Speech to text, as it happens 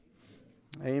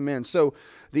Amen. So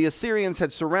the Assyrians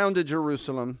had surrounded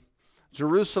Jerusalem.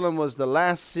 Jerusalem was the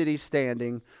last city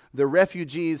standing. The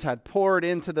refugees had poured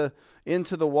into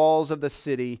the walls of the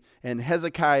city, and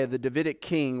Hezekiah, the Davidic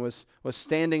king, was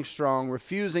standing strong,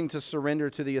 refusing to surrender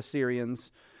to the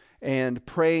Assyrians and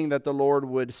praying that the Lord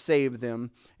would save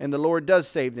them. And the Lord does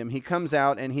save them. He comes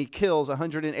out and he kills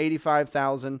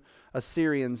 185,000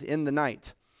 Assyrians in the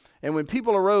night. And when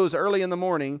people arose early in the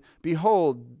morning,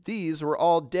 behold, these were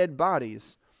all dead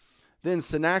bodies. Then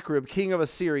Sennacherib, king of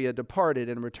Assyria, departed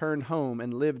and returned home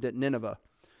and lived at Nineveh.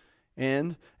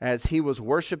 And as he was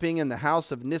worshiping in the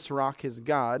house of Nisroch his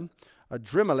god,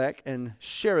 Adrimelech and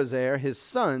Sharezer his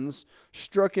sons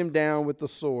struck him down with the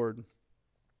sword.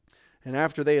 And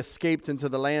after they escaped into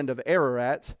the land of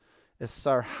Ararat,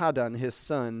 Esarhaddon his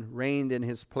son reigned in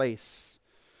his place.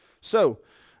 So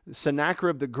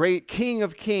Sennacherib, the great king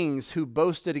of kings who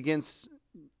boasted against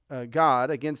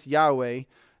God, against Yahweh,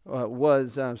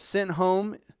 was sent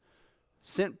home,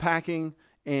 sent packing,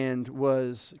 and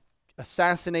was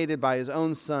assassinated by his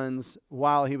own sons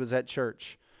while he was at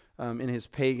church in his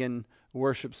pagan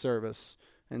worship service.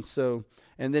 And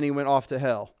then he went off to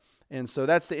hell. And so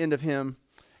that's the end of him.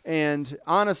 And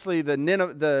honestly, the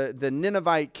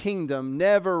Ninevite kingdom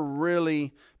never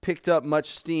really picked up much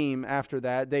steam after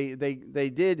that. They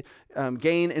did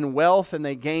gain in wealth and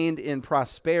they gained in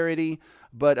prosperity,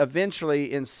 but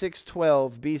eventually in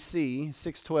 612 BC,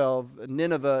 612,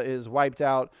 Nineveh is wiped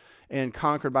out and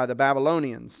conquered by the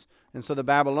Babylonians. And so the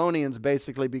Babylonians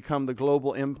basically become the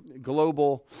global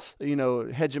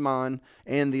hegemon,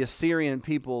 and the Assyrian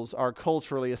peoples are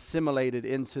culturally assimilated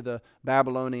into the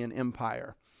Babylonian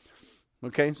Empire.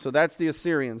 Okay, so that's the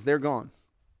Assyrians. They're gone.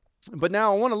 But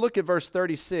now I want to look at verse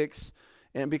 36,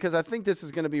 and because I think this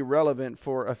is going to be relevant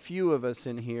for a few of us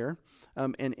in here,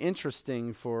 and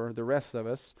interesting for the rest of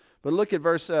us. But look at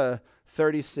verse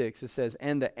 36. It says,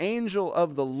 "And the angel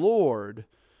of the Lord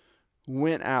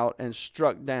went out and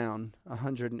struck down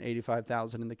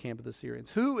 185,000 in the camp of the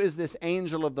Syrians." Who is this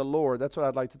angel of the Lord? That's what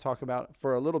I'd like to talk about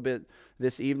for a little bit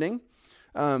this evening.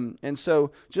 And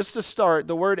so just to start,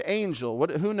 the word angel,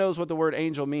 who knows what the word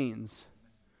angel means?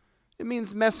 It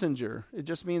means messenger. It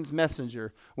just means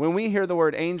messenger. When we hear the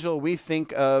word angel, we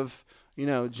think of,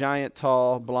 giant,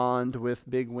 tall, blonde with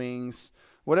big wings,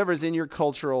 whatever's in your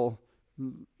cultural,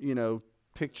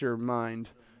 picture mind.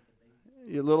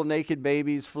 Your little naked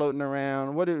babies floating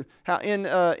around.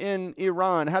 In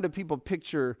Iran, how do people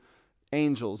picture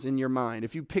angels in your mind?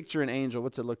 If you picture an angel,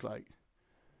 what's it look like?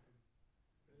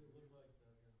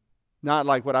 Not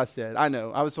like what I said. I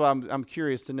know. I'm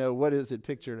curious to know, what is it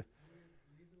pictured?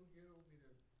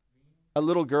 A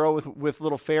little girl with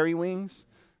little fairy wings?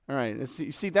 All right.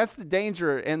 You see, that's the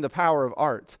danger and the power of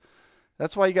art.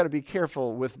 That's why you got to be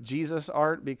careful with Jesus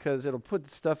art, because it'll put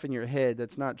stuff in your head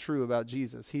that's not true about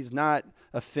Jesus. He's not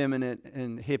effeminate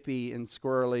and hippie and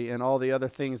squirrely and all the other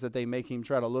things that they make him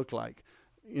try to look like.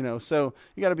 So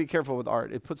you got to be careful with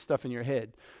art. It puts stuff in your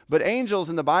head. But angels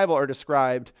in the Bible are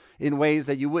described in ways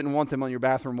that you wouldn't want them on your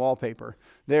bathroom wallpaper.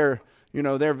 They're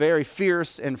very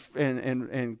fierce and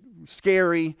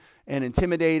scary and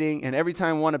intimidating. And every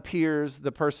time one appears,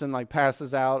 the person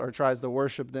passes out or tries to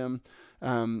worship them.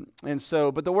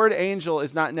 But the word angel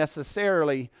is not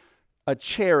necessarily a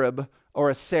cherub or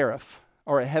a seraph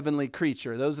or a heavenly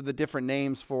creature. Those are the different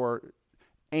names for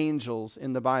angels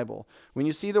in the Bible. When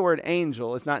you see the word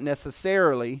angel, it's not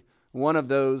necessarily one of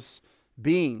those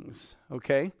beings,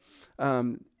 okay?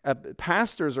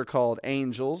 Pastors are called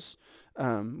angels,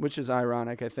 which is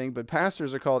ironic, I think, but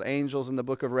pastors are called angels in the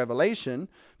book of Revelation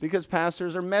because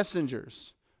pastors are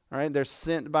messengers, all right? They're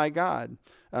sent by God.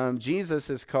 Jesus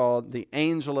is called the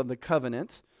angel of the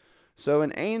covenant. So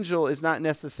an angel is not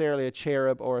necessarily a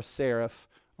cherub or a seraph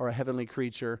or a heavenly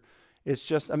creature. It's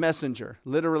just a messenger,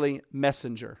 literally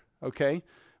messenger, okay,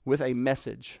 with a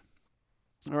message.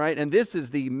 All right, and this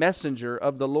is the messenger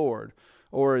of the Lord,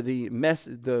 or the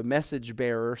message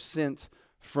bearer sent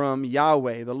from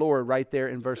Yahweh, the Lord, right there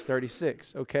in verse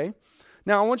 36, okay?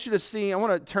 Now, I want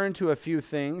to turn to a few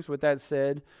things with that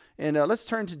said, and let's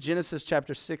turn to Genesis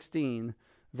chapter 16,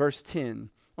 verse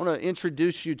 10. I want to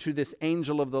introduce you to this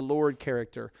angel of the Lord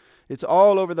character. It's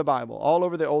all over the Bible, all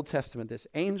over the Old Testament, this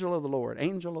angel of the Lord,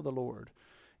 angel of the Lord.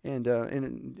 And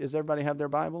does everybody have their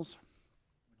Bibles?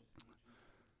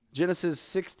 Genesis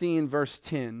 16, verse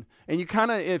 10. And you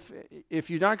kind of, if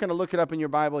you're not going to look it up in your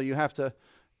Bible, you have to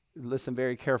listen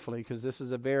very carefully, because this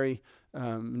is a very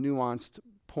nuanced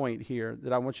point here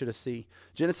that I want you to see.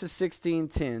 Genesis 16,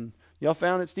 10. Y'all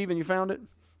found it? Stephen, you found it?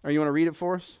 Or you want to read it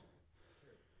for us?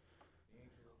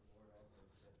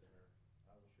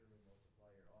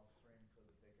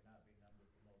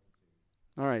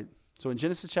 All right. So in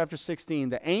Genesis chapter 16,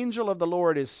 the angel of the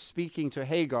Lord is speaking to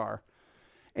Hagar.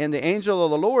 And the angel of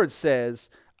the Lord says,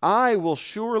 I will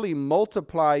surely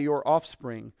multiply your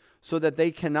offspring so that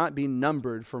they cannot be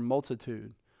numbered for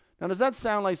multitude. Now, does that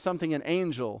sound like something an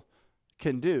angel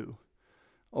can do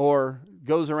or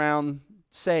goes around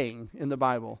saying in the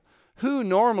Bible? Who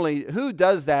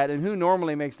does that, and who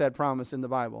normally makes that promise in the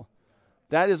Bible?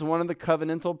 That is one of the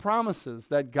covenantal promises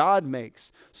that God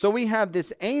makes. So we have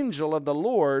this angel of the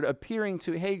Lord appearing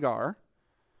to Hagar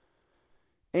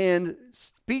and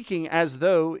speaking as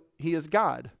though he is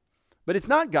God. But it's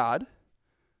not God,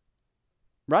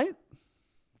 right?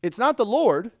 It's not the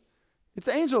Lord. It's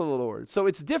the angel of the Lord. So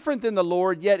it's different than the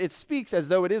Lord, yet it speaks as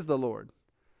though it is the Lord,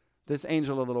 this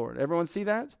angel of the Lord. Everyone see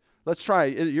that? Let's try.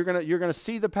 You're gonna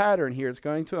see the pattern here. It's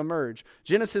going to emerge.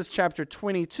 Genesis chapter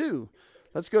 22.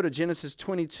 Let's go to Genesis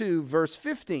 22, verse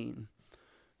 15.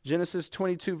 Genesis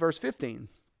 22, verse 15.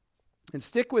 And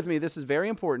stick with me. This is very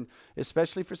important,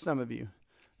 especially for some of you.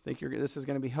 I think this is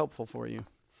going to be helpful for you.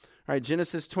 All right,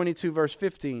 Genesis 22, verse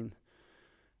 15.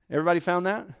 Everybody found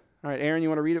that? All right, Aaron, you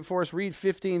want to read it for us? Read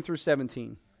 15 through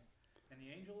 17. And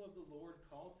the angel of the Lord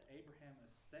called to Abraham a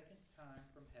second time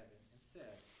from heaven and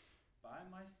said, By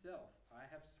myself I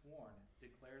have sworn,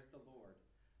 declares the Lord,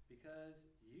 because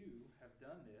you have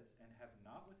done this and have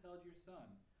not withheld your son,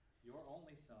 your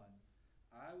only son,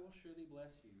 I will surely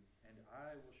bless you, and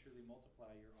I will surely multiply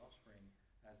your offspring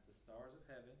as the stars of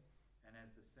heaven and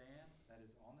as the sand that is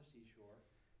on the seashore,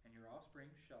 and your offspring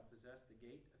shall possess the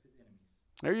gate of his enemies.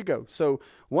 There you go. So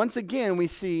once again, we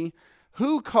see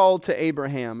who called to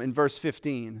Abraham in verse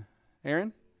 15.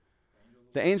 Aaron?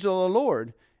 The angel of the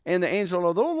Lord. And the angel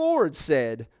of the Lord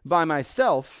said, By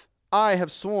myself I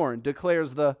have sworn,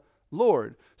 declares the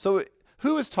Lord. So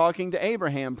who is talking to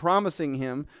Abraham, promising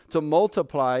him to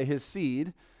multiply his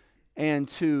seed and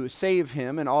to save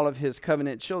him and all of his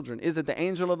covenant children? Is it the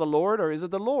angel of the Lord, or is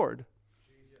it the Lord?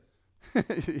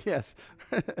 Yes.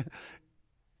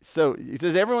 So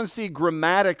does everyone see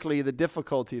grammatically the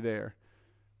difficulty there?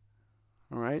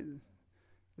 All right.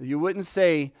 You wouldn't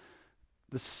say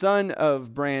the son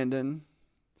of Brandon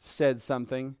said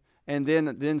something and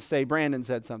then say Brandon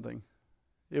said something.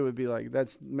 It would be like,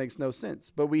 that makes no sense.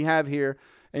 But we have here,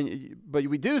 but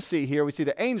we do see here, we see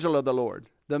the angel of the Lord.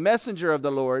 The messenger of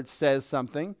the Lord says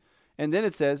something, and then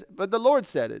it says, but the Lord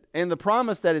said it. And the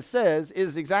promise that it says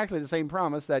is exactly the same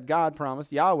promise that God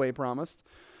promised, Yahweh promised,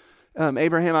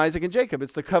 Abraham, Isaac, and Jacob.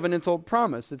 It's the covenantal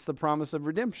promise. It's the promise of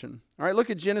redemption. All right, look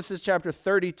at Genesis chapter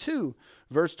 32,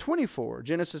 verse 24.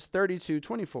 Genesis 32,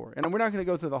 24. And we're not going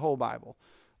to go through the whole Bible.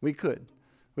 We could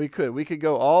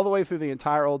go all the way through the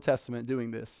entire Old Testament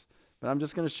doing this. But I'm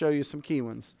just going to show you some key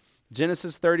ones.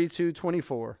 Genesis 32,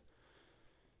 24.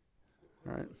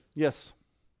 All right. Yes.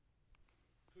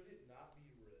 Could it not be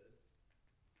read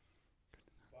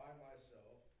by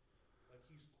myself, like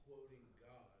he's quoting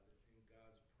God in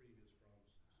God's previous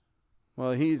promises?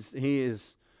 Well, he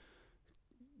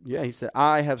said,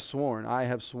 I have sworn. Could he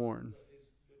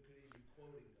be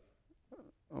quoting God?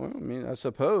 Well, I mean, I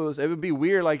suppose it would be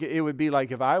weird. It would be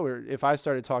like if I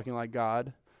started talking like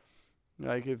God.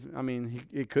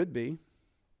 It could be.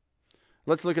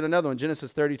 Let's look at another one.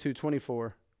 Genesis 32,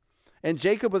 24. And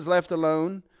Jacob was left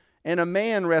alone, and a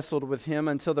man wrestled with him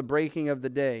until the breaking of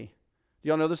the day. Do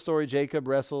y'all know the story? Jacob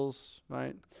wrestles,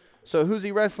 right? So who's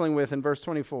he wrestling with in verse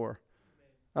 24?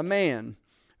 A man.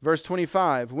 Verse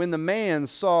 25, when the man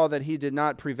saw that he did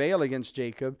not prevail against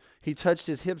Jacob, he touched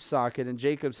his hip socket, and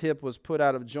Jacob's hip was put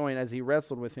out of joint as he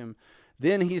wrestled with him.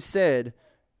 Then he said,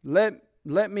 Let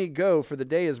me go, for the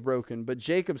day is broken. But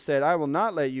Jacob said, I will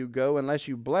not let you go unless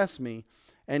you bless me.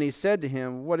 And he said to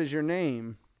him, What is your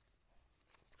name?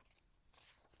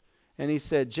 And he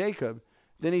said, Jacob.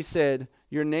 Then he said,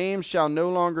 Your name shall no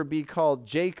longer be called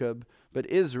Jacob, but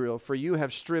Israel, for you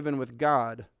have striven with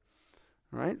God.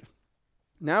 All right?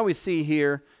 Now we see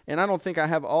here, and I don't think I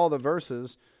have all the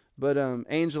verses, but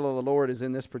angel of the Lord is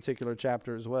in this particular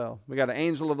chapter as well. We got an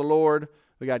angel of the Lord,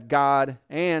 we got God,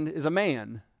 and is a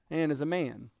man. All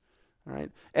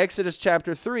right. Exodus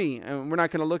chapter 3, and we're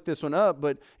not going to look this one up,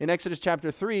 but in Exodus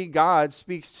chapter 3, God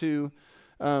speaks to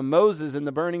Moses in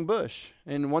the burning bush.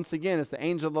 And once again, it's the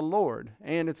angel of the Lord,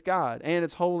 and it's God, and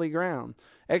it's holy ground.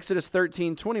 Exodus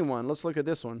 13:21. Let's look at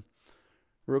this one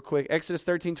real quick. Exodus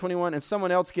 13:21, and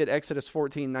someone else get Exodus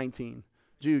 14:19.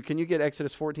 Jude, can you get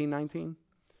Exodus 14:19?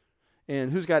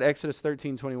 And who's got Exodus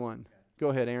 13:21? Go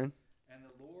ahead, Aaron. And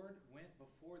the Lord went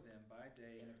before them by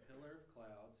day in a pillar of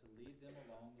cloud to lead them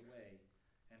along the way,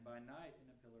 and by night in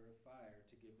a pillar of fire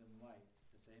to give them light,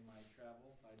 that they might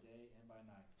travel by day and by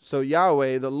night. So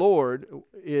Yahweh, the Lord,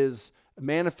 is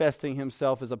manifesting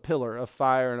himself as a pillar of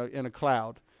fire and a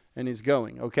cloud. and he's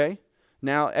going, okay?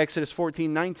 Now, Exodus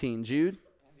 14:19, Jude. And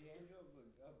the angel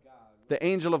of God, The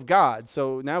angel of God.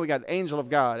 So now we got the angel of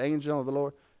God, angel of the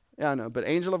Lord. Yeah, I know, but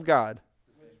angel of God.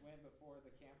 which went before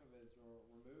the camp of Israel,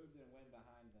 removed and went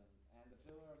behind them. And the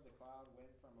pillar of the cloud went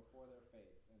from before their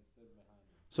face and stood behind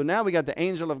them. So now we got the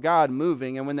angel of God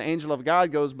moving, and when the angel of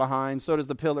God goes behind, so does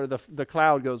the pillar, the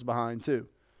cloud goes behind too.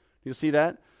 You see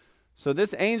that? So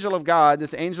this angel of God,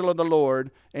 this angel of the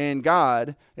Lord, and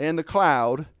God, and the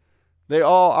cloud, they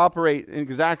all operate in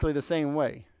exactly the same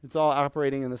way. It's all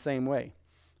operating in the same way.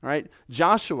 All right?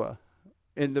 Joshua,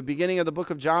 in the beginning of the book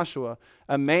of Joshua,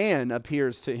 a man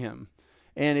appears to him,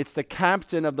 and it's the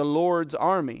captain of the Lord's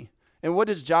army. And what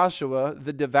does Joshua,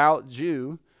 the devout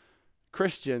Jew,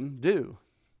 Christian, do?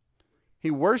 He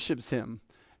worships him.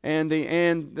 And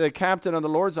the captain of the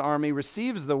Lord's army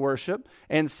receives the worship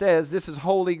and says, this is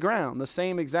holy ground. The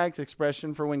same exact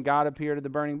expression for when God appeared at the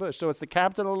burning bush. So it's the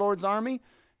captain of the Lord's army,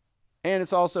 and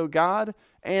it's also God,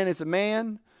 and it's a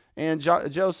man, and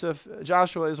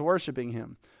Joshua is worshiping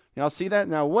him. Y'all see that?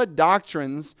 Now, what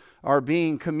doctrines are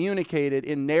being communicated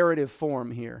in narrative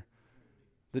form here?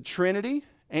 The Trinity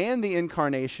and the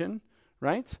Incarnation,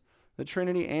 right? The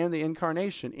Trinity and the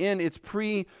Incarnation in its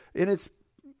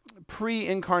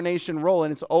pre-incarnation role,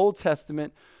 in its Old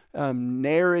Testament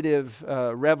narrative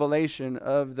revelation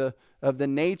of the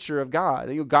nature of God.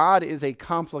 You know, God is a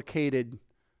complicated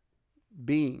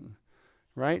being,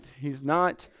 right? He's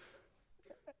not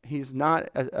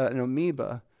an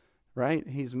amoeba, right?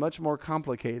 He's much more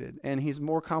complicated, and he's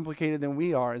more complicated than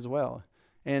we are as well.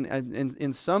 And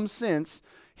in some sense,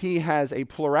 he has a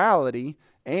plurality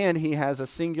and he has a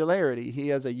singularity. He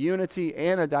has a unity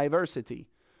and a diversity.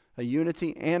 A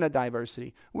unity and a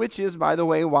diversity, which is, by the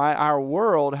way, why our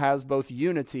world has both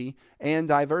unity and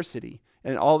diversity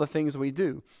in all the things we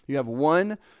do. You have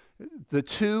one, the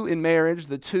two in marriage,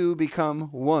 the two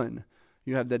become one.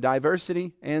 You have the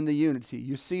diversity and the unity.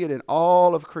 You see it in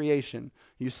all of creation.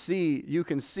 You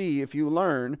can see, if you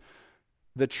learn,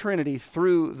 the Trinity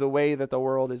through the way that the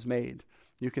world is made.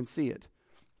 You can see it.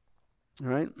 All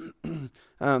right?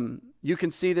 You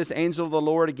can see this angel of the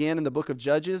Lord again in the book of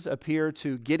Judges appear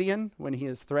to Gideon when he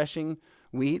is threshing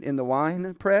wheat in the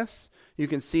wine press. You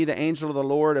can see the angel of the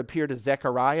Lord appear to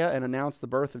Zechariah and announce the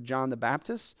birth of John the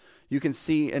Baptist. You can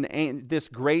see this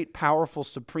great, powerful,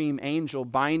 supreme angel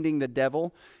binding the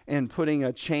devil and putting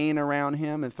a chain around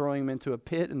him and throwing him into a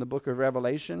pit in the book of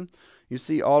Revelation. You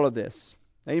see all of this.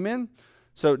 Amen?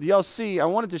 So y'all see, I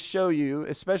wanted to show you,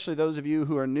 especially those of you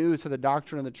who are new to the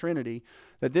doctrine of the Trinity,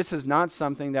 that this is not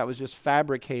something that was just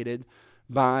fabricated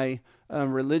by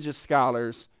religious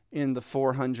scholars in the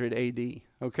 400 AD,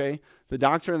 okay? The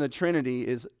doctrine of the Trinity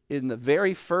is in the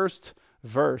very first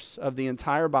verse of the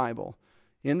entire Bible.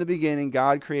 In the beginning,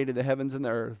 God created the heavens and the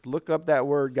earth. Look up that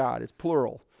word God. It's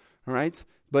plural, all right?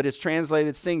 But it's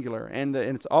translated singular, and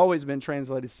it's always been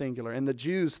translated singular. And the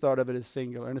Jews thought of it as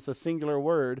singular, and it's a singular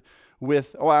word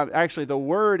with, actually the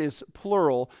word is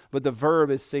plural, but the verb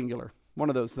is singular. One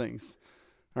of those things.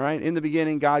 All right, in the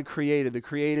beginning, God created. The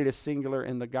created is singular,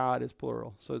 and the God is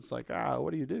plural. So it's like,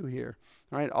 what do you do here?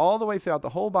 All right, all the way throughout the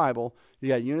whole Bible, you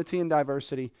got unity and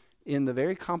diversity in the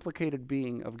very complicated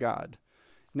being of God.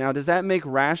 Now, does that make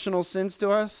rational sense to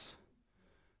us?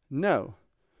 No.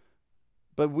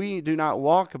 But we do not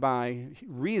walk by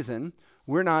reason.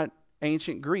 We're not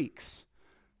ancient Greeks,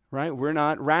 right? We're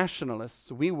not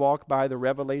rationalists. We walk by the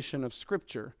revelation of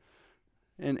Scripture.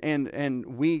 And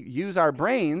we use our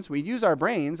brains,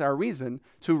 our reason,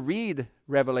 to read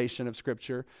revelation of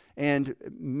Scripture and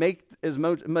make as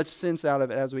much sense out of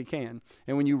it as we can.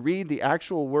 And when you read the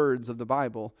actual words of the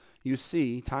Bible, you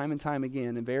see time and time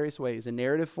again in various ways, in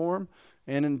narrative form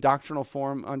and in doctrinal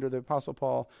form under the Apostle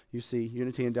Paul, you see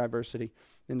unity and diversity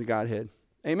in the Godhead.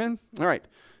 Amen? All right.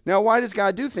 Now, why does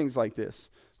God do things like this?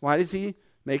 Why does he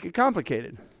make it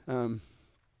complicated?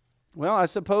 Well, I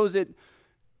suppose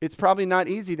it's probably not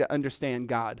easy to understand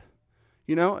God.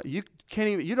 You know, you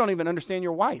don't even understand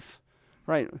your wife,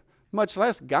 right? Much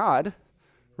less God,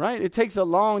 right? It takes a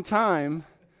long time.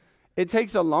 It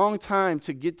takes a long time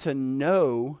to get to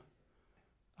know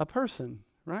a person,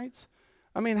 right?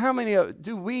 I mean, how many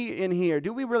do we in here,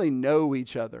 do we really know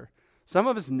each other? Some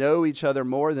of us know each other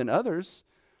more than others,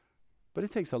 but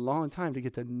it takes a long time to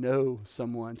get to know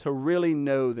someone, to really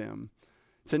know them,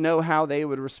 to know how they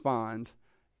would respond,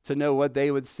 to know what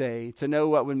they would say, to know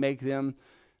what would make them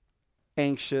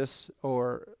anxious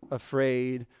or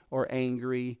afraid or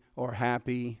angry or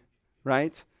happy,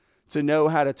 right? To know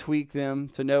how to tweak them,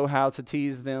 to know how to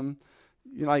tease them.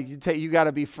 You know, like you got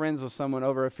to be friends with someone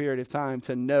over a period of time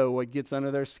to know what gets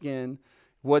under their skin,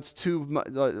 what's too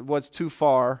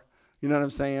far, You know what I'm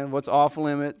saying? What's off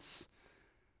limits?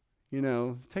 You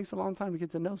know, it takes a long time to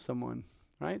get to know someone,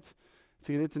 right?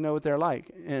 To get to know what they're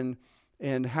like. And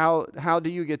how do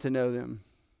you get to know them?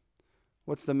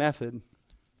 What's the method?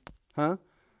 Huh?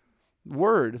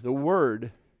 The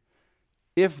word.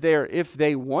 If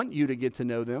they want you to get to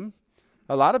know them,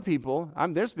 a lot of people,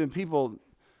 there's been people,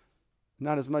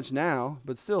 not as much now,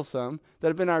 but still some, that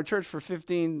have been in our church for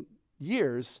 15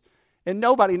 years, and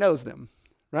nobody knows them,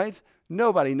 right?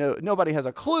 Nobody has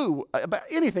a clue about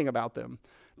anything about them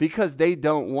because they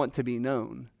don't want to be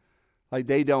known. Like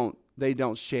they don't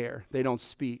share, they don't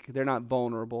speak, they're not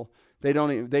vulnerable, they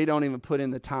don't even put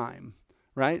in the time,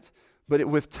 right? But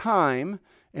with time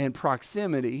and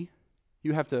proximity,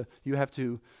 you have to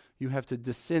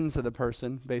descend to the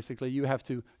person, basically. You have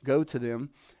to go to them,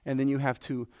 and then you have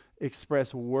to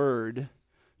express word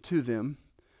to them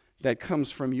that comes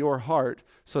from your heart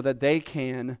so that they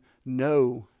can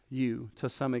know you to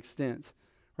some extent,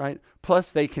 right? Plus,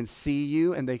 they can see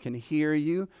you and they can hear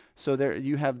you, so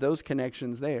you have those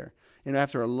connections there. And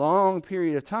after a long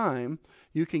period of time,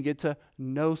 you can get to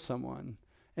know someone,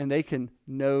 and they can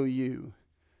know you.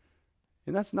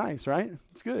 And that's nice, right?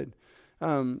 It's good.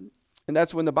 And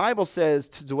that's when the Bible says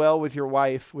to dwell with your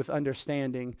wife with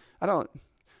understanding.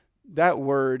 That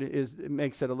word it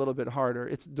makes it a little bit harder.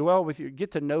 It's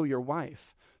get to know your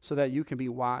wife so that you can be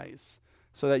wise,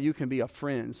 so that you can be a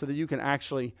friend, so that you can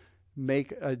actually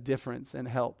make a difference and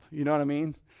help. You know what I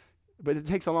mean? But it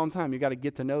takes a long time. You got to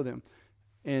get to know them.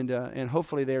 And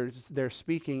hopefully they're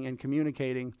speaking and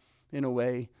communicating in a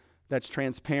way that's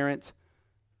transparent,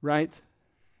 right?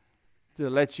 To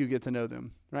let you get to know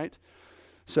them, right?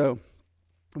 So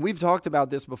we've talked about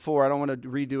this before. I don't want to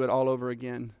redo it all over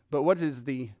again. But what is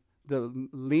the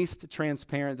least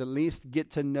transparent, the least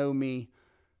get to know me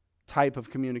type of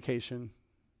communication?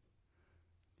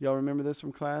 Y'all remember this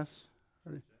from class?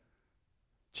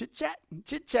 Chit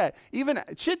chat. Even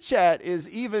chit chat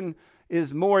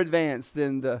is more advanced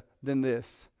than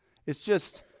this. It's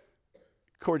just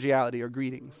cordiality or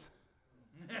greetings.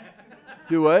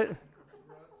 Do what?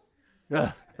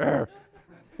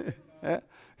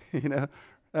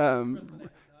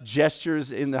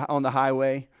 Gestures on the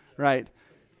highway, right?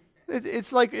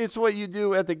 It's like it's what you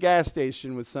do at the gas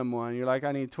station with someone. You're like,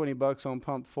 I need $20 on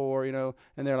pump 4, and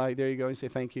they're like, there you go. You say,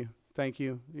 thank you.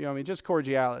 Just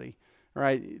cordiality,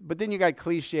 right? But then you got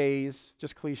cliches.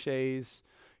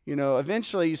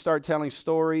 Eventually you start telling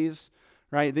stories,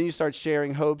 right? Then you start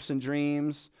sharing hopes and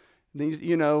dreams.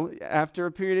 Then after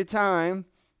a period of time,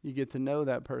 you get to know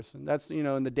that person. That's,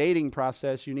 in the dating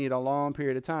process, you need a long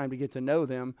period of time to get to know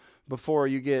them before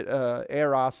you get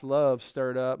eros, love,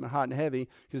 stirred up and hot and heavy,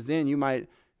 because then you might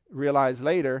realize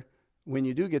later when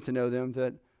you do get to know them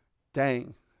that,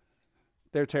 dang,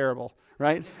 they're terrible,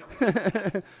 right?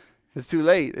 It's too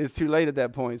late. It's too late at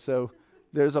that point. So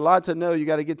there's a lot to know. You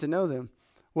got to get to know them.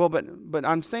 Well, but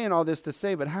I'm saying all this to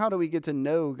say, but how do we get to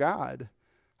know God?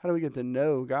 How do we get to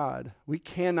know God? We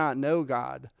cannot know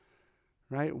God.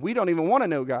 Right? We don't even want to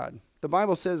know God. The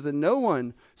Bible says that no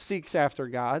one seeks after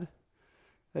God.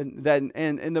 And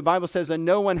the Bible says that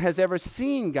no one has ever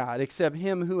seen God except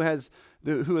him who has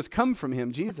come from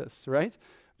him, Jesus, right?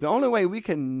 The only way we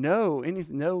can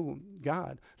know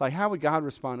God, like how would God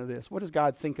respond to this? What does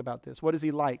God think about this? What does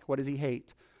he like? What does he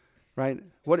hate? Right?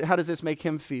 How does this make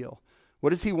him feel? What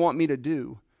does he want me to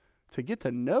do? To get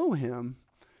to know him,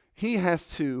 he has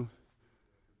to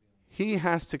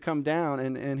come down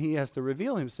and he has to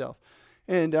reveal himself.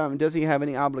 And does he have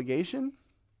any obligation?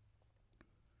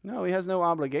 No, he has no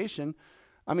obligation.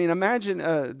 I mean, imagine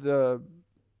I'm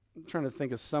trying to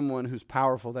think of someone who's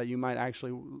powerful that you might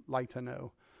actually like to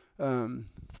know.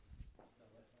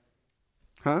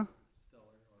 Huh?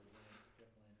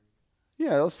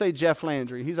 Yeah, let's say Jeff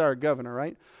Landry. He's our governor,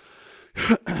 right?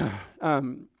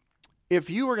 If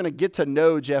you were going to get to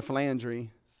know Jeff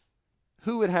Landry,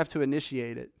 who would have to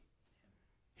initiate it?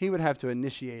 He would have to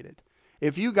initiate it.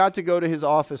 If you got to go to his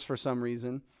office for some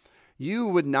reason, you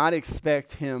would not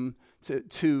expect him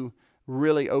to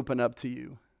really open up to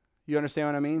you. You understand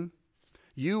what I mean?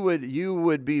 You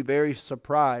would be very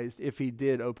surprised if he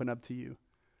did open up to you.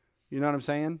 You know what I'm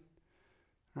saying?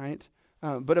 Right?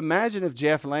 But imagine if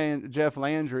Jeff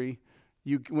Landry,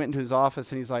 you went into his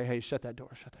office and he's like, hey, shut that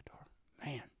door.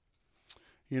 Man,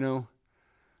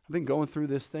 I've been going through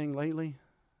this thing lately.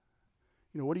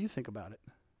 What do you think about it?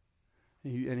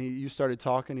 You started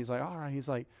talking. He's like, all right. He's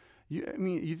like,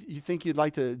 you think you'd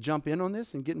like to jump in on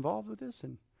this and get involved with this?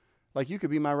 And like, you could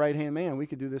be my right-hand man. We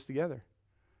could do this together.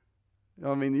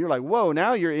 I mean, you're like, whoa,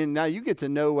 now you get to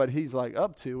know what he's like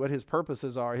up to, what his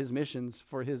purposes are, his missions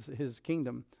for his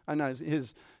kingdom.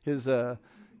 His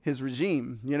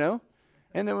regime,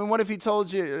 And then what if he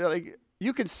told you, like,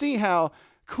 you could see how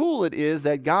cool it is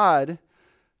that God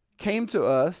came to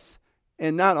us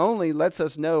and not only lets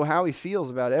us know how he feels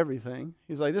about everything.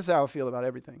 He's like, this is how I feel about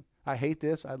everything. I hate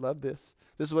this. I love this.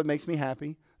 This is what makes me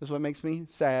happy. This is what makes me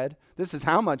sad. This is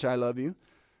how much I love you.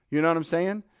 You know what I'm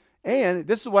saying? And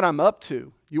this is what I'm up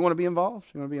to. You want to be involved?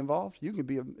 You want to be involved? You can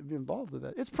be involved with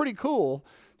that. It's pretty cool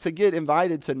to get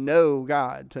invited to know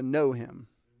God, to know him.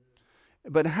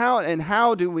 But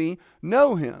how do we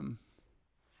know him?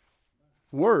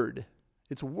 Word.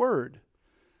 It's word.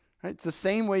 Right? It's the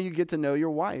same way you get to know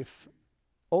your wife.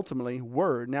 Ultimately,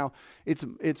 word. Now,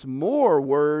 it's more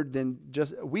word than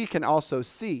just, we can also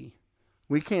see.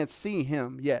 We can't see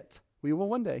him yet. We will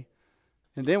one day.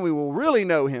 And then we will really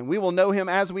know him. We will know him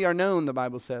as we are known, the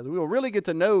Bible says. We will really get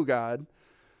to know God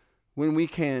when we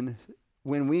can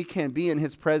be in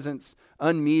his presence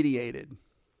unmediated.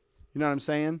 You know what I'm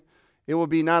saying? It will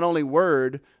be not only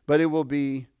word, but it will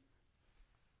be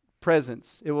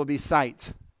presence. It will be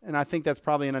sight. And I think that's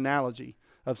probably an analogy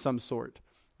of some sort.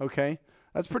 Okay?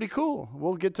 That's pretty cool.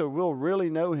 We'll really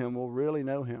know him. We'll really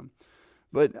know him.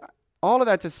 But all of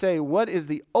that to say, what is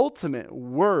the ultimate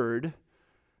word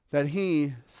that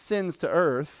he sends to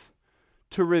earth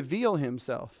to reveal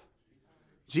himself?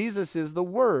 Jesus is the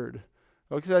Word.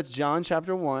 Okay, so that's John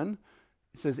chapter 1.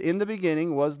 It says, in the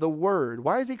beginning was the Word.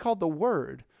 Why is he called the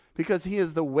Word? Because he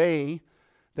is the way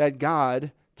that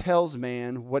God tells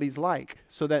man what he's like,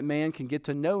 so that man can get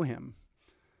to know him.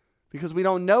 Because we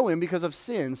don't know him because of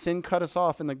sin. Sin cut us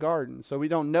off in the garden. So we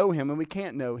don't know him and we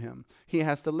can't know him. He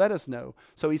has to let us know.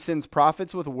 So he sends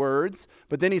prophets with words,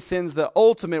 but then he sends the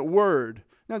ultimate word.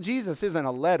 Now, Jesus isn't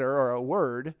a letter or a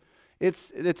word.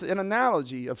 It's an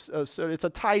analogy. So it's a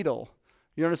title.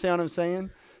 You understand what I'm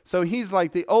saying? So he's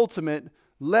like the ultimate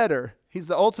letter. He's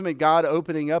the ultimate God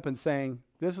opening up and saying,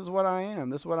 this is what I am.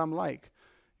 This is what I'm like.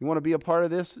 You want to be a part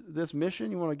of this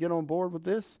mission? You want to get on board with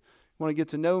this? You want to get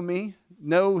to know me?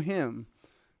 Know him.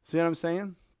 See what I'm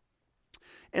saying?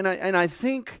 And I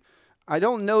think, I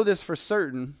don't know this for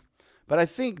certain, but I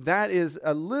think that is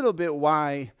a little bit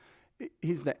why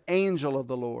he's the angel of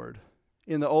the Lord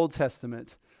in the Old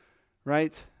Testament,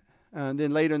 right? And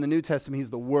then later in the New Testament,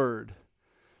 he's the Word.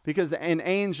 Because an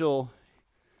angel,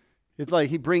 it's like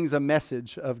he brings a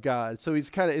message of God. So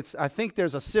he's I think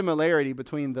there's a similarity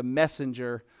between the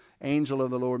messenger, angel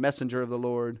of the Lord, messenger of the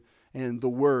Lord, and the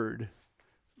Word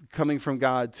coming from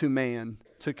God to man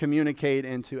to communicate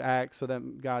and to act so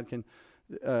that God can,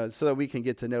 so that we can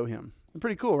get to know him.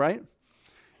 Pretty cool, right?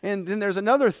 And then there's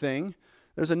another thing.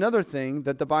 There's another thing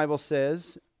that the Bible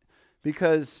says,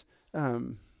 because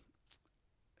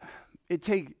it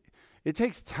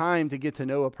takes time to get to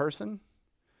know a person,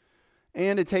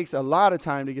 and it takes a lot of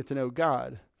time to get to know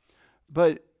God.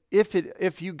 But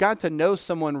if you got to know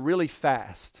someone really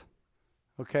fast,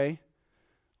 okay,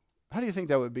 how do you think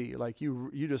that would be? Like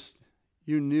you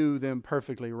knew them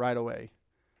perfectly right away.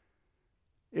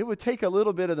 It would take a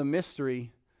little bit of the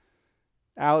mystery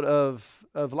out of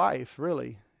life,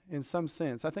 really, in some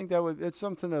sense. I think it's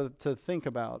something to think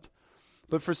about.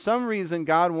 But for some reason,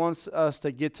 God wants us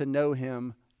to get to know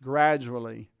him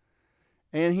gradually.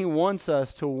 And he wants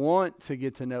us to want to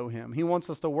get to know him. He wants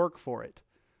us to work for it.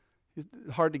 It's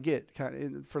hard to get,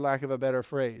 for lack of a better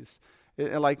phrase.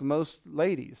 Like most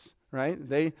ladies, right?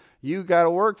 You got to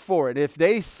work for it. If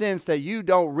they sense that you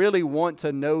don't really want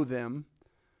to know them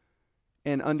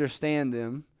and understand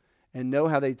them and know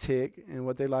how they tick and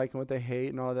what they like and what they hate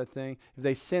and all that thing, if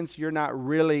they sense you're not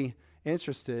really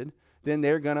interested, then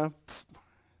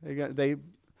they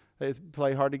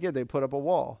play hard to get. They put up a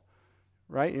wall,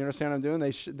 right? You understand what I'm doing?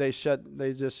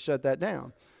 They just shut that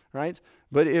down, right?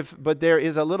 But there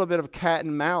is a little bit of cat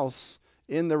and mouse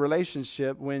in the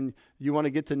relationship when you want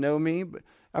to get to know me. But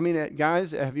I mean,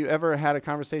 guys, have you ever had a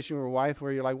conversation with your wife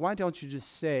where you're like, why don't you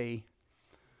just say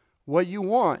what you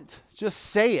want? Just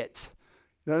say it.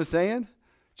 You know what I'm saying?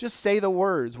 Just say the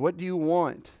words. What do you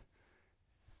want?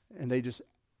 And they just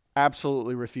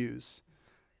absolutely refuse.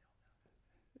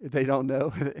 They don't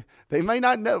know. They may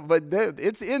not know, but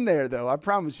it's in there, though. I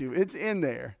promise you, it's in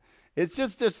there. It's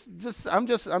just I'm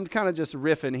kind of just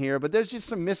riffing here, but there's just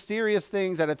some mysterious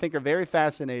things that I think are very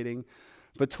fascinating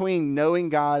between knowing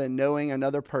God and knowing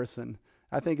another person.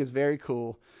 I think it's very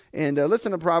cool. And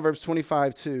listen to Proverbs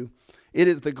 25:2. It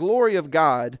is the glory of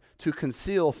God to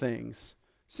conceal things.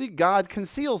 See, God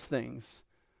conceals things.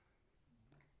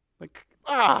 Like,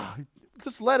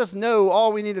 just let us know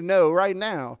all we need to know right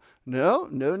now.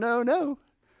 No.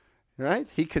 Right?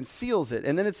 He conceals it.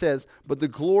 And then it says, but the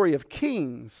glory of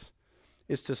kings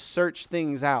is to search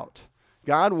things out.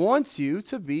 God wants you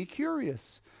to be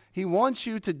curious. He wants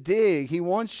you to dig. He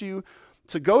wants you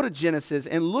to go to Genesis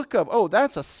and look up, oh,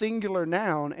 that's a singular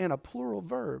noun and a plural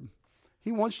verb.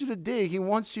 He wants you to dig. He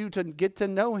wants you to get to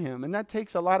know him, and that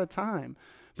takes a lot of time.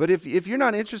 But if you're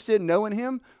not interested in knowing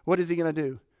him, what is he going to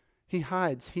do? He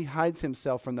hides. He hides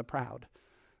himself from the proud.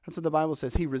 That's what the Bible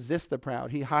says. He resists the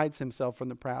proud. He hides himself from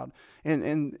the proud.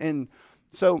 And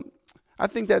so I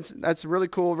think that's really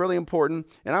cool, really important.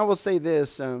 And I will say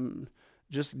this,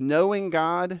 just knowing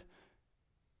God,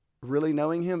 really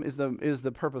knowing him is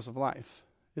the purpose of life.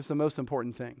 It's the most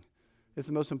important thing. It's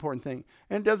the most important thing.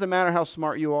 And it doesn't matter how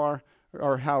smart you are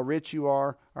or how rich you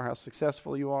are or how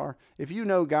successful you are. If you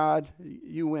know God,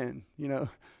 you win.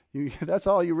 That's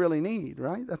all you really need,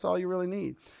 right? That's all you really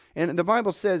need. And the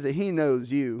Bible says that he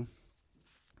knows you.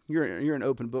 You're an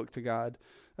open book to God.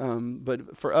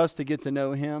 But for us to get to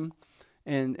know him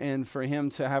and for him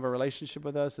to have a relationship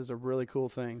with us is a really cool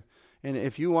thing. And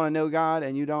if you want to know God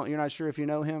and you're not sure if you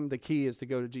know him, the key is to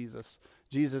go to Jesus.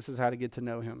 Jesus is how to get to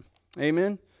know him.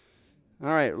 Amen? All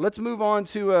right, let's move on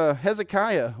to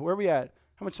Hezekiah. Where are we at?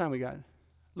 How much time we got? A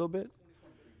little bit?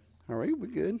 All right, we're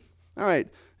good. All right,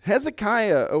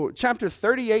 Hezekiah, chapter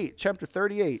 38. Chapter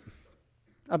 38.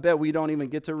 I bet we don't even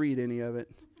get to read any of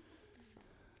it.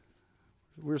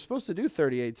 We were supposed to do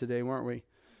 38 today, weren't we?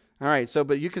 All right,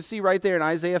 but you can see right there in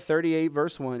Isaiah 38,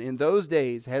 verse 1, in those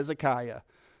days, Hezekiah.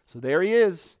 So there he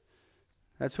is.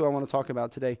 That's who I want to talk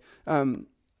about today.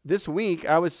 This week,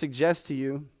 I would suggest to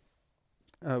you,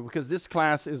 because this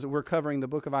class we're covering the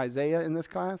book of Isaiah in this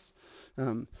class.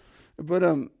 But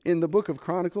in the book of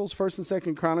Chronicles, 1st and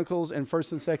 2nd Chronicles and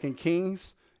 1st and 2nd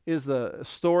Kings is the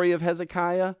story of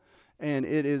Hezekiah. And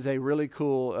it is a really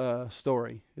cool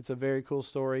story. It's a very cool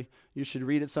story. You should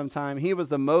read it sometime. He was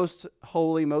the most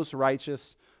holy, most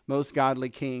righteous, most godly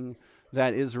king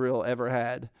that Israel ever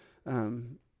had.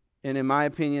 And in my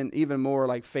opinion, even more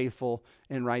like faithful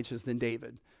and righteous than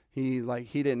David. He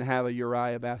didn't have a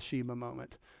Uriah Bathsheba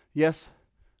moment. Yes?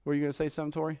 Were you going to say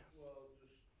something, Tori? Well,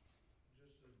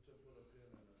 just to put a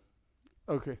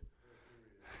pin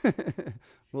in it. Okay.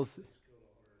 We'll see.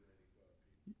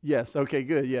 Yes. Okay,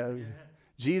 good. Yeah.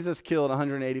 Jesus killed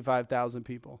 185,000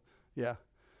 people. Yeah,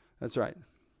 that's right.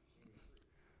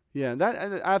 Yeah,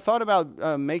 I thought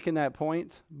about making that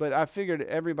point, but I figured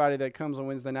everybody that comes on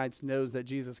Wednesday nights knows that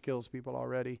Jesus kills people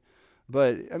already.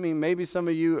 But, I mean, maybe some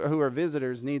of you who are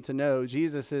visitors need to know he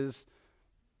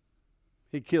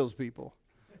kills people,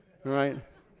 right?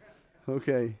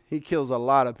 Okay, he kills a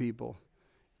lot of people.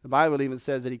 The Bible even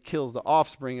says that he kills the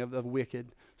offspring of the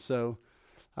wicked. So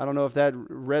I don't know if that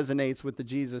resonates with the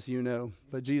Jesus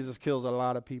but Jesus kills a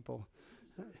lot of people.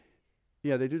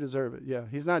 Yeah, they do deserve it. Yeah,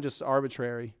 he's not just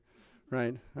arbitrary,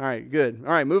 right? All right, good.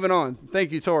 All right, moving on.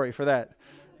 Thank you, Tori, for that.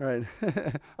 All right.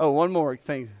 Oh, one more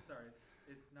thing. Sorry,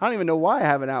 it's I don't even know why I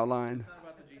have an outline. It's not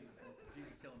about the Jesus killing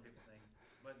people thing,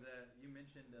 but you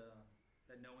mentioned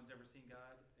that no one's ever seen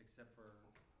God except for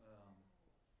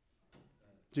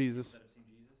Jesus. that have seen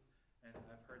Jesus, and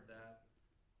I've heard that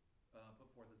put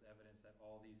forth as evidence that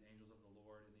all these angels of the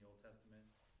Lord in the Old Testament,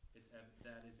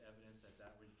 that is evidence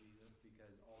that was Jesus,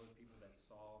 because all the people that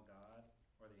saw God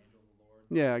or the angel of the Lord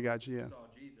Yeah, I got you, yeah. saw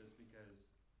Jesus because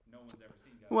no one's ever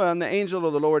seen God. Well, and the angel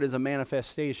of the Lord is a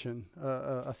manifestation,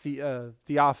 a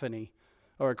theophany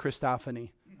or a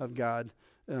Christophany of God.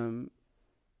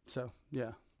 So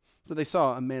they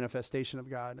saw a manifestation of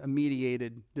God, a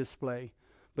mediated display.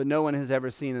 But no one has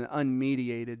ever seen an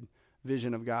unmediated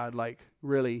vision of God, like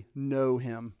really know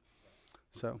him.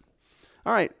 So,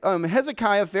 all right.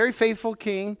 Hezekiah, very faithful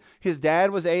king. His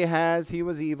dad was Ahaz. He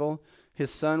was evil.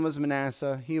 His son was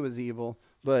Manasseh. He was evil.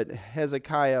 But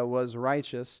Hezekiah was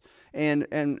righteous. And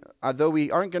though we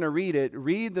aren't going to read it,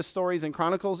 read the stories in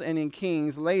Chronicles and in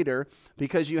Kings later,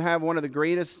 because you have one of the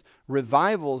greatest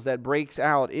revivals that breaks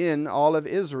out in all of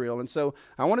Israel. And so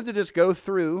I wanted to just go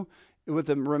through, with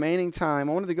the remaining time,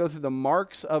 I wanted to go through the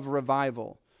marks of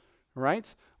revival,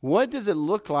 right? What does it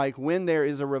look like when there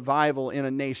is a revival in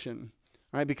a nation,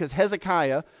 right? Because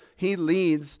Hezekiah, he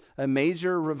leads a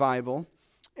major revival,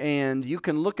 and you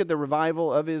can look at the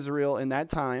revival of Israel in that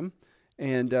time,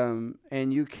 and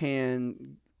you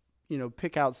can,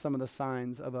 pick out some of the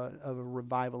signs of a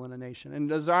revival in a nation. And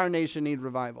does our nation need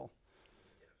revival?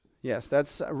 Yes,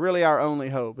 that's really our only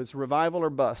hope. It's revival or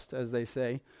bust, as they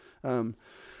say.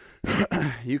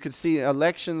 You could see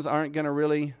elections aren't going to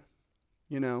really,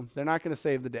 they're not going to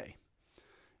save the day.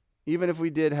 Even if we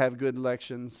did have good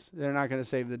elections, they're not going to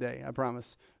save the day, I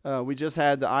promise. We just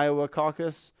had the Iowa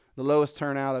caucus, the lowest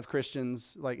turnout of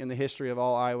Christians like in the history of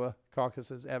all Iowa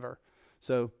caucuses ever.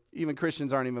 So even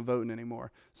Christians aren't even voting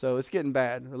anymore. So it's getting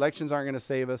bad. Elections aren't going to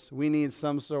save us. We need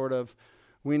some sort of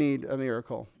we need a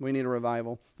miracle. We need a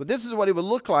revival. But this is what it would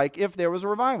look like if there was a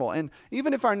revival. And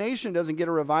even if our nation doesn't get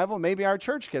a revival, maybe our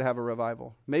church could have a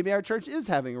revival. Maybe our church is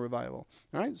having a revival.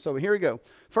 All right, so here we go.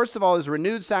 First of all is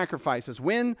renewed sacrifices.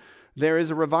 When there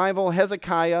is a revival,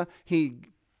 Hezekiah, he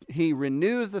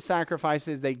renews the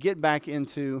sacrifices. They get back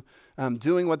into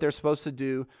doing what they're supposed to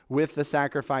do with the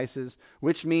sacrifices,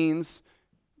 which means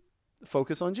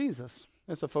focus on Jesus.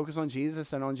 It's a focus on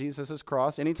Jesus and on Jesus'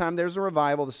 cross. Anytime there's a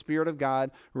revival, the Spirit of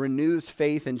God renews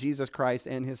faith in Jesus Christ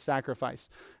and his sacrifice.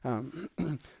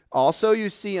 Also, you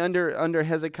see under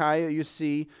Hezekiah, you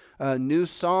see new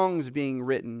songs being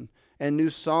written and new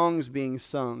songs being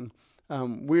sung.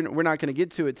 We're not going to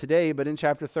get to it today, but in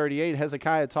chapter 38,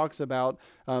 Hezekiah talks about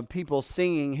people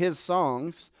singing his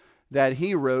songs that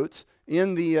he wrote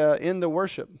in the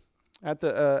worship at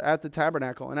the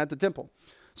tabernacle and at the temple.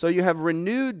 So you have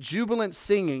renewed jubilant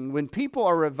singing. When people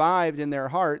are revived in their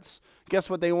hearts, guess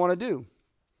what they want to do?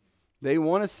 They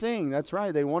want to sing. That's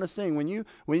right. They want to sing. When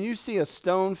you see a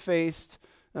stone-faced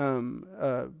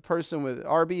person with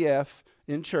RBF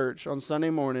in church on Sunday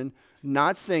morning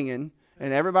not singing,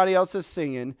 and everybody else is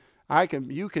singing,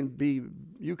 you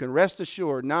can rest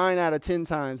assured 9 out of 10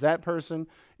 times that person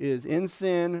is in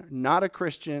sin, not a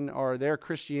Christian, or their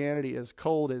Christianity is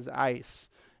cold as ice,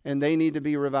 and they need to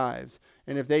be revived.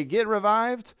 And if they get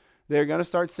revived, they're going to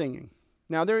start singing.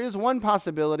 Now, there is one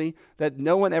possibility that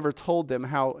no one ever told them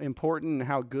how important and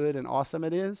how good and awesome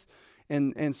it is,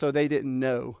 and so they didn't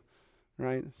know,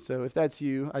 right? So if that's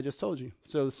you, I just told you.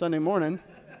 So Sunday morning,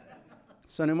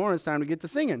 it's time to get to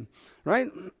singing, right?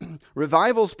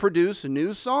 Revivals produce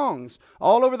new songs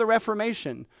all over the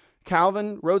Reformation.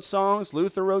 Calvin wrote songs,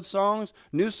 Luther wrote songs.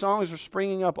 New songs are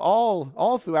springing up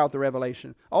all throughout the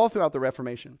Revelation, all throughout the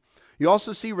Reformation. You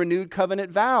also see renewed covenant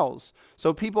vows.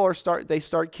 So people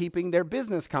start keeping their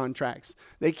business contracts.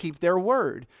 They keep their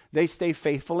word. They stay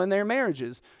faithful in their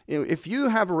marriages. If you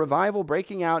have a revival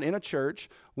breaking out in a church,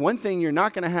 one thing you're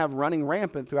not going to have running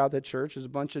rampant throughout the church is a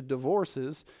bunch of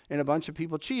divorces and a bunch of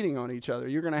people cheating on each other.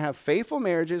 You're going to have faithful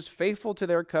marriages, faithful to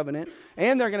their covenant,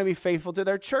 and they're going to be faithful to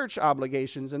their church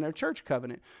obligations and their church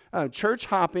covenant. Church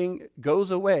hopping goes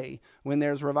away when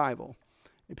there's revival.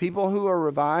 People who are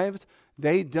revived,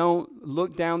 they don't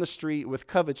look down the street with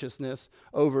covetousness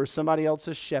over somebody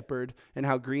else's shepherd and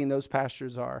how green those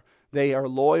pastures are. They are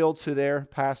loyal to their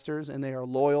pastors and they are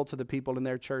loyal to the people in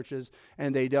their churches,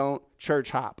 and they don't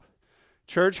church hop.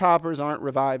 Church hoppers aren't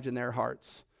revived in their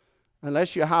hearts.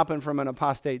 Unless you're hopping from an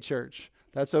apostate church.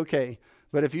 That's okay.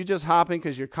 But if you're just hopping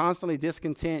because you're constantly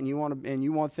discontent and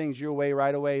you want things your way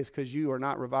right away, it's because you are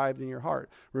not revived in your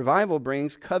heart. Revival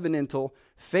brings covenantal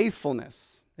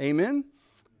faithfulness. Amen?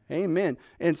 Amen.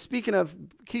 And speaking of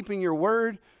keeping your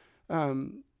word,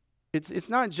 it's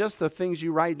not just the things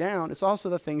you write down, it's also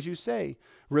the things you say.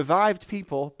 Revived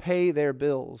people pay their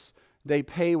bills. They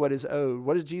pay what is owed.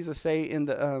 What does Jesus say in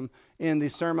the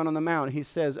Sermon on the Mount? He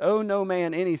says, "Owe no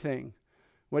man anything."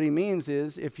 What he means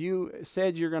is, if you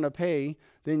said you're going to pay,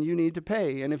 then you need to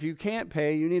pay. And if you can't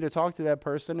pay, you need to talk to that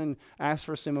person and ask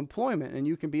for some employment, and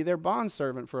you can be their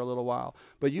bondservant for a little while.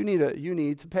 But you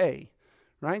need to pay,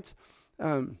 right?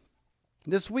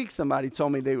 This week somebody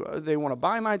told me they want to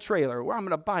buy my trailer. Well, I'm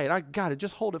going to buy it. I got it.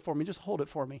 Just hold it for me. Just hold it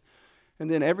for me. And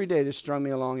then every day they strung me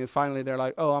along, and finally they're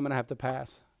like, "Oh, I'm going to have to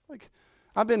pass." Like,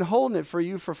 I've been holding it for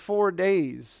you for 4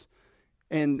 days,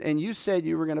 and you said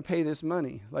you were going to pay this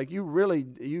money. Like, you really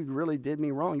did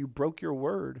me wrong. You broke your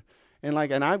word, and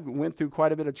I went through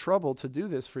quite a bit of trouble to do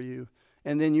this for you.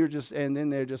 And then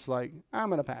they're just like, "I'm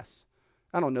going to pass."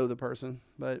 I don't know the person,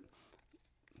 but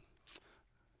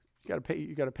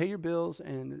you got to pay your bills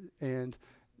and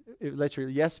let your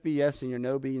yes be yes and your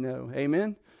no be no.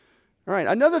 Amen. All right.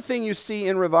 Another thing you see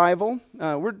in revival,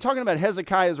 we're talking about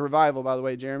Hezekiah's revival, by the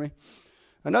way, Jeremy.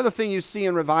 Another thing you see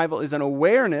in revival is an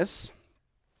awareness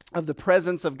of the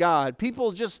presence of God.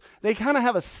 People they kind of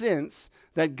have a sense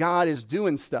that God is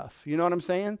doing stuff. You know what I'm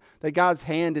saying? That God's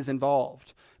hand is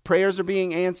involved. Prayers are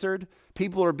being answered.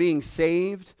 People are being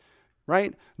saved,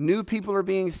 right? New people are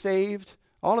being saved.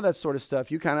 All of that sort of stuff.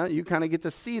 You kind of get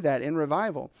to see that in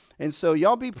revival. And so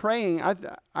y'all be praying.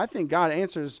 I think God's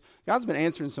been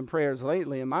answering some prayers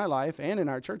lately in my life and in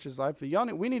our church's life. But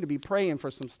we need to be praying for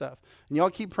some stuff. And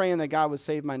y'all keep praying that God would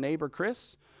save my neighbor,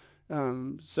 Chris.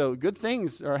 So good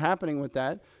things are happening with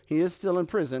that. He is still in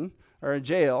prison or in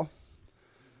jail.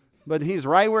 But he's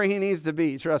right where he needs to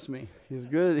be. Trust me. He's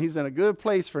good. He's in a good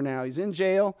place for now. He's in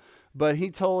jail. But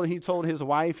he told his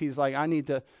wife, he's like, I need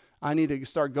to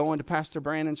start going to Pastor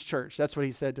Brandon's church. That's what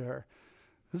he said to her.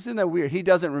 Isn't that weird? He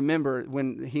doesn't remember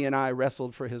when he and I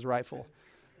wrestled for his rifle.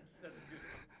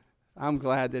 I'm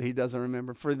glad that he doesn't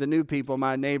remember. For the new people,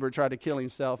 my neighbor tried to kill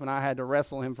himself, and I had to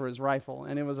wrestle him for his rifle,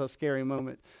 and it was a scary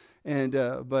moment. And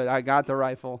but I got the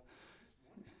rifle.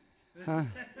 Huh?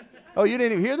 Oh, you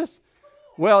didn't even hear this?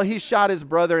 Well, he shot his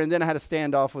brother, and then I had a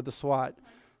standoff with the SWAT,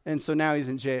 and so now he's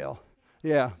in jail.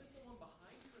 Yeah.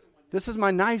 This is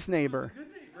my nice neighbor.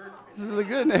 This is the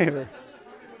good neighbor.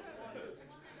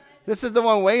 This is the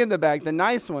one way in the back, the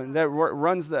nice one that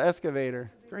runs the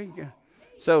excavator. Great guy.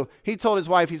 So he told his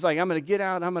wife, he's like, I'm going to get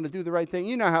out. I'm going to do the right thing.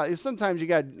 You know how sometimes you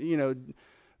got,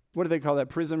 what do they call that?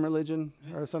 Prison religion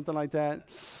or something like that.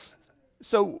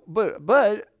 So,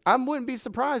 but I wouldn't be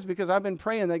surprised because I've been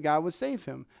praying that God would save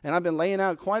him. And I've been laying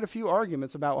out quite a few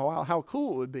arguments about how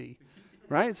cool it would be,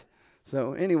 right?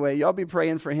 So anyway, y'all be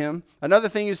praying for him. Another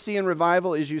thing you see in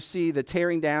revival is you see the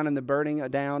tearing down and the burning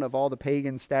down of all the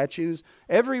pagan statues.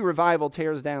 Every revival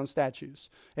tears down statues.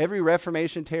 Every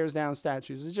Reformation tears down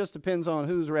statues. It just depends on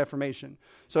whose Reformation.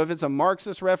 So if it's a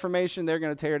Marxist Reformation, they're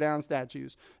going to tear down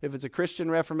statues. If it's a Christian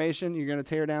Reformation, you're going to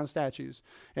tear down statues.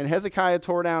 And Hezekiah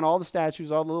tore down all the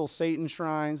statues, all the little Satan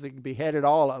shrines. They beheaded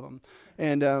all of them.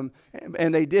 And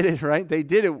they did it, right? They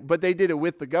did it, but they did it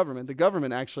with the government. The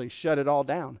government actually shut it all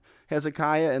down.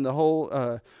 Hezekiah and the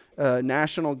whole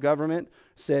national government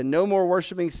said, no more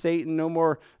worshiping Satan, no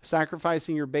more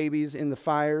sacrificing your babies in the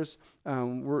fires.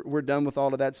 We're done with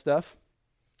all of that stuff.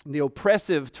 The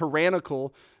oppressive,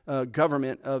 tyrannical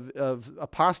government of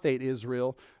apostate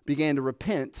Israel began to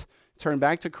repent, turned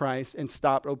back to Christ, and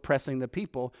stopped oppressing the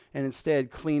people, and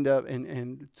instead cleaned up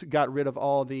and got rid of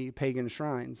all the pagan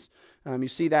shrines. You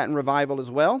see that in revival as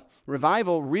well.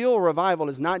 Real revival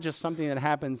is not just something that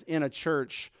happens in a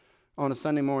church on a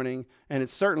Sunday morning, and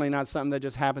it's certainly not something that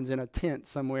just happens in a tent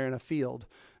somewhere in a field.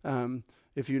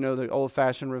 If you know the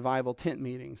old-fashioned revival tent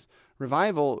meetings.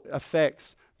 Revival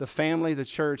affects the family, the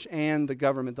church, and the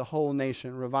government, the whole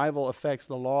nation. Revival affects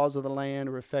the laws of the land.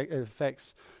 It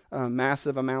affects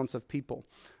massive amounts of people.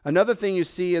 Another thing you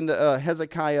see in the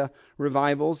Hezekiah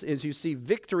revivals is you see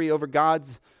victory over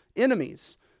God's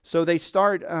enemies. So they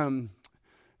start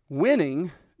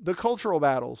winning the cultural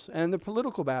battles and the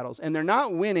political battles. And they're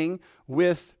not winning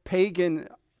with pagan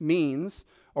means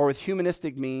or with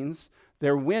humanistic means.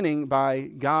 They're winning by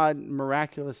God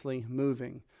miraculously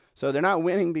moving. So they're not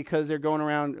winning because they're going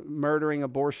around murdering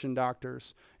abortion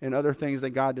doctors and other things that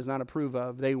God does not approve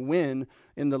of. They win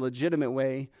in the legitimate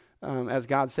way, as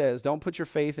God says. Don't put your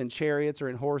faith in chariots or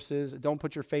in horses. Don't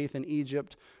put your faith in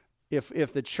Egypt.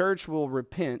 If the church will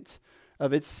repent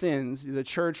of its sins, the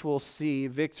church will see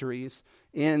victories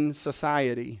in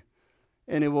society,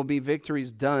 and it will be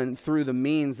victories done through the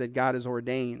means that God has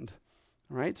ordained.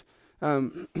 All right?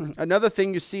 Another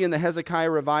thing you see in the Hezekiah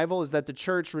revival is that the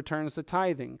church returns to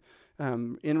tithing.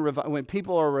 When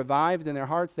people are revived in their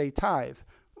hearts, they tithe.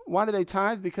 Why do they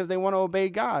tithe? Because they want to obey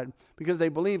God. Because they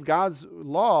believe God's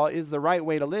law is the right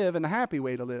way to live and the happy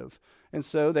way to live. And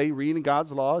so they read in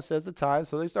God's law, it says to tithe,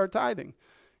 so they start tithing.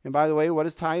 And by the way, what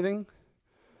is tithing?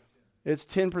 It's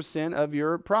 10% of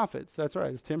your profits. That's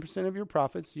right. It's 10% of your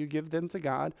profits. You give them to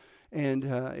God. And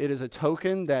it is a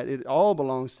token that it all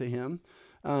belongs to him.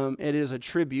 It is a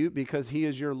tribute because he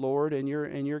is your Lord and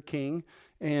your King.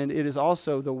 And it is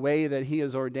also the way that he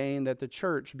has ordained that the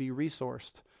church be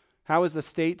resourced. How is the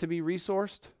state to be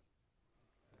resourced?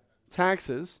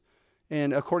 Taxes.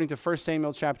 And according to 1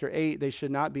 Samuel chapter 8, they should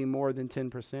not be more than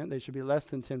 10%. They should be less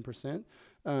than 10%.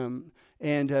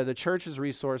 And the church is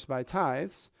resourced by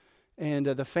tithes. And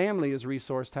the family is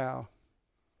resourced how?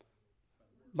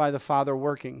 By the father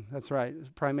working. That's right,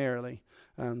 primarily.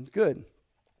 Good.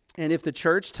 And if the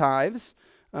church tithes,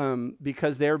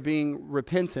 because they're being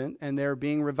repentant and they're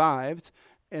being revived,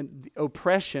 and the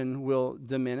oppression will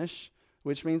diminish,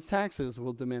 which means taxes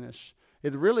will diminish.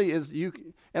 It really is,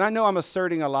 and I know I'm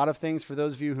asserting a lot of things for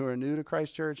those of you who are new to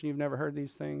Christ Church and you've never heard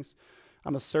these things.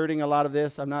 I'm asserting a lot of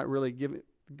this. I'm not really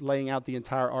laying out the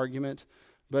entire argument.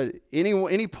 But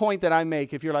any point that I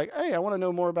make, if you're like, hey, I want to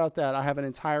know more about that, I have an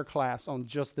entire class on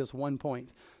just this one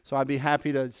point. So I'd be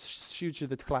happy to shoot you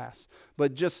the class.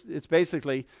 But it's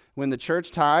basically when the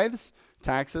church tithes,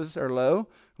 taxes are low.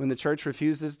 When the church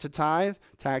refuses to tithe,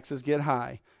 taxes get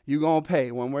high. You're going to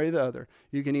pay one way or the other.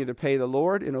 You can either pay the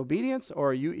Lord in obedience,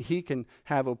 or he can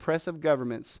have oppressive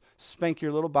governments spank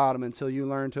your little bottom until you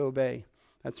learn to obey.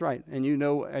 That's right. And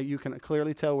you can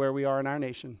clearly tell where we are in our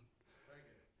nation.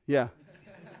 Yeah.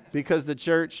 Because the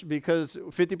church, because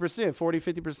 50%,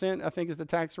 50%, I think is the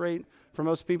tax rate for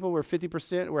most people. We're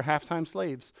 50%, we're half-time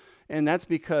slaves. And that's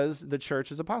because the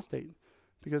church is apostate.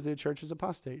 Because the church is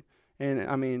apostate. And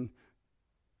I mean,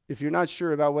 if you're not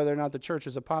sure about whether or not the church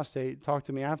is apostate, talk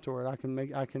to me afterward. I can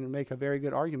make a very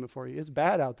good argument for you. It's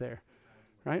bad out there,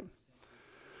 right?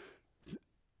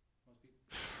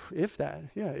 If that.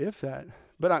 Yeah, if that.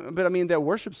 But I mean, their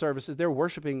worship services, they're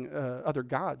worshiping other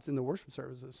gods in the worship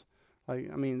services.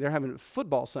 Like, I mean, they're having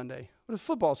football Sunday. What is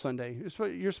football Sunday?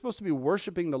 You're supposed to be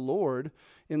worshiping the Lord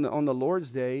on the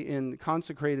Lord's Day in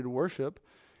consecrated worship.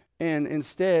 And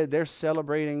instead, they're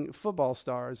celebrating football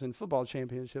stars and football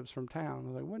championships from town.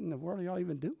 I'm like, what in the world are y'all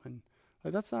even doing?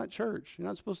 Like, that's not church. You're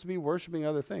not supposed to be worshiping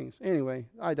other things. Anyway,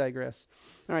 I digress.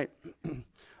 All right.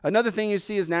 Another thing you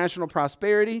see is national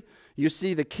prosperity. You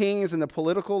see the kings and the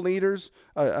political leaders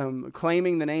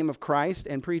claiming the name of Christ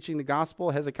and preaching the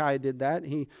gospel. Hezekiah did that.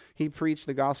 He preached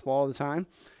the gospel all the time.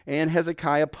 And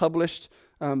Hezekiah published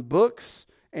books,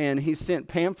 and he sent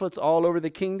pamphlets all over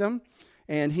the kingdom.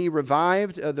 And he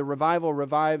revived, the revival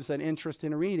revives an interest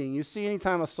in reading. You see,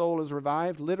 anytime a soul is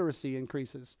revived, literacy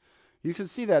increases. You can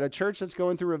see that a church that's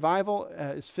going through revival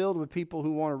is filled with people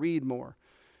who want to read more,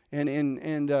 and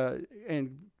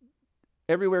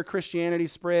everywhere Christianity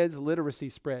spreads, literacy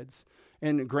spreads,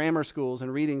 and grammar schools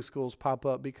and reading schools pop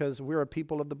up because we're a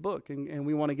people of the book, and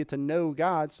we want to get to know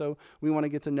God, so we want to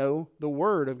get to know the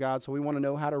Word of God, so we want to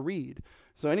know how to read.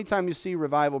 So anytime you see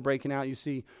revival breaking out, you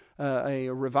see a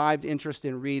revived interest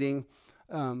in reading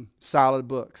solid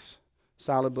books.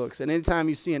 And anytime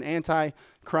you see an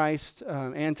anti-Christ,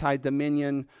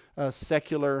 anti-dominion,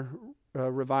 secular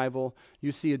revival,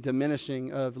 you see a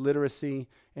diminishing of literacy,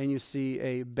 and you see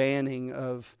a banning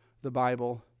of the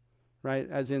Bible, right?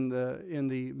 As in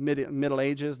the Middle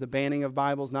Ages, the banning of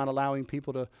Bibles, not allowing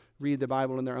people to read the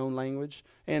Bible in their own language.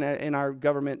 And in our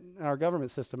government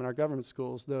system, in our government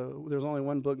schools, there's only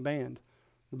one book banned,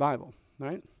 the Bible,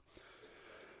 right?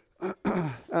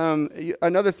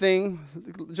 Another thing,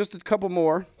 just a couple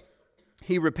more.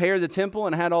 He repaired the temple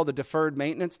and had all the deferred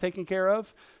maintenance taken care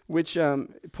of, which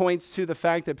points to the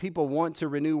fact that people want to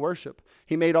renew worship.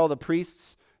 He made all the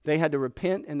priests, they had to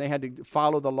repent and they had to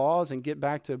follow the laws and get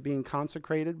back to being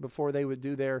consecrated before they would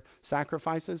do their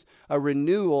sacrifices. A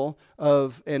renewal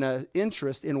of and an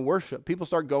interest in worship. People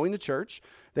start going to church.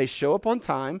 They show up on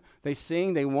time. They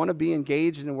sing. They want to be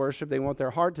engaged in worship. They want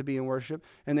their heart to be in worship.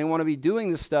 And they want to be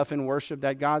doing the stuff in worship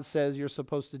that God says you're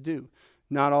supposed to do.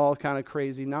 Not all kind of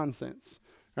crazy nonsense.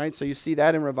 Right? So you see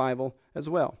that in revival as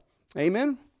well.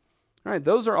 Amen? All right,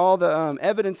 those are all the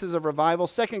evidences of revival.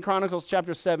 2 Chronicles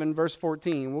chapter 7, verse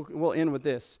 14. We'll end with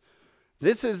this.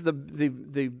 This is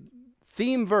the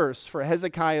theme verse for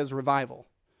Hezekiah's revival.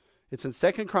 It's in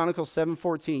 2 Chronicles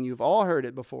 7:14. You've all heard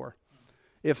it before.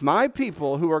 If my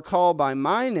people who are called by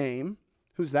my name,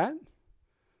 who's that?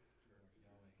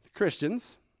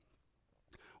 Christians,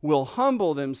 will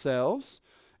humble themselves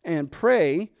and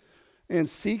pray and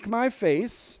seek my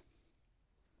face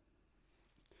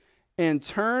and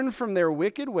turn from their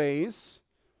wicked ways,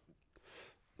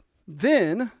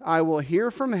 then I will hear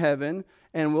from heaven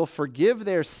and will forgive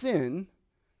their sin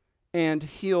and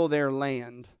heal their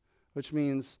land, which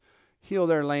means heal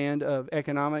their land of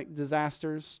economic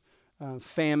disasters,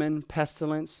 famine,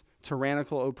 pestilence,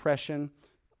 tyrannical oppression,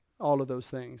 all of those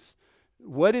things.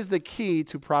 What is the key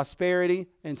to prosperity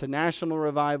and to national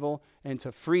revival and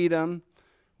to freedom?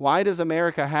 Why does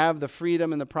America have the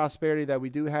freedom and the prosperity that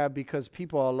we do have? Because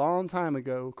people a long time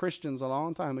ago, Christians a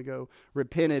long time ago,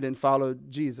 repented and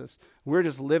followed Jesus. We're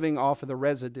just living off of the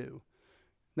residue.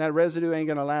 That residue ain't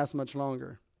going to last much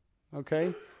longer.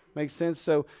 Okay? Makes sense?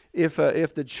 So if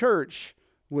the church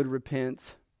would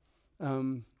repent,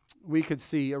 we could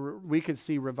see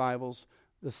revivals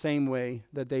the same way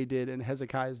that they did in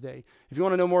Hezekiah's day. If you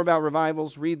want to know more about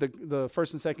revivals, read the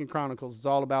 1st and 2nd Chronicles. It's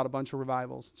all about a bunch of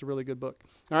revivals. It's a really good book.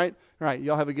 All right?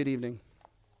 Y'all have a good evening.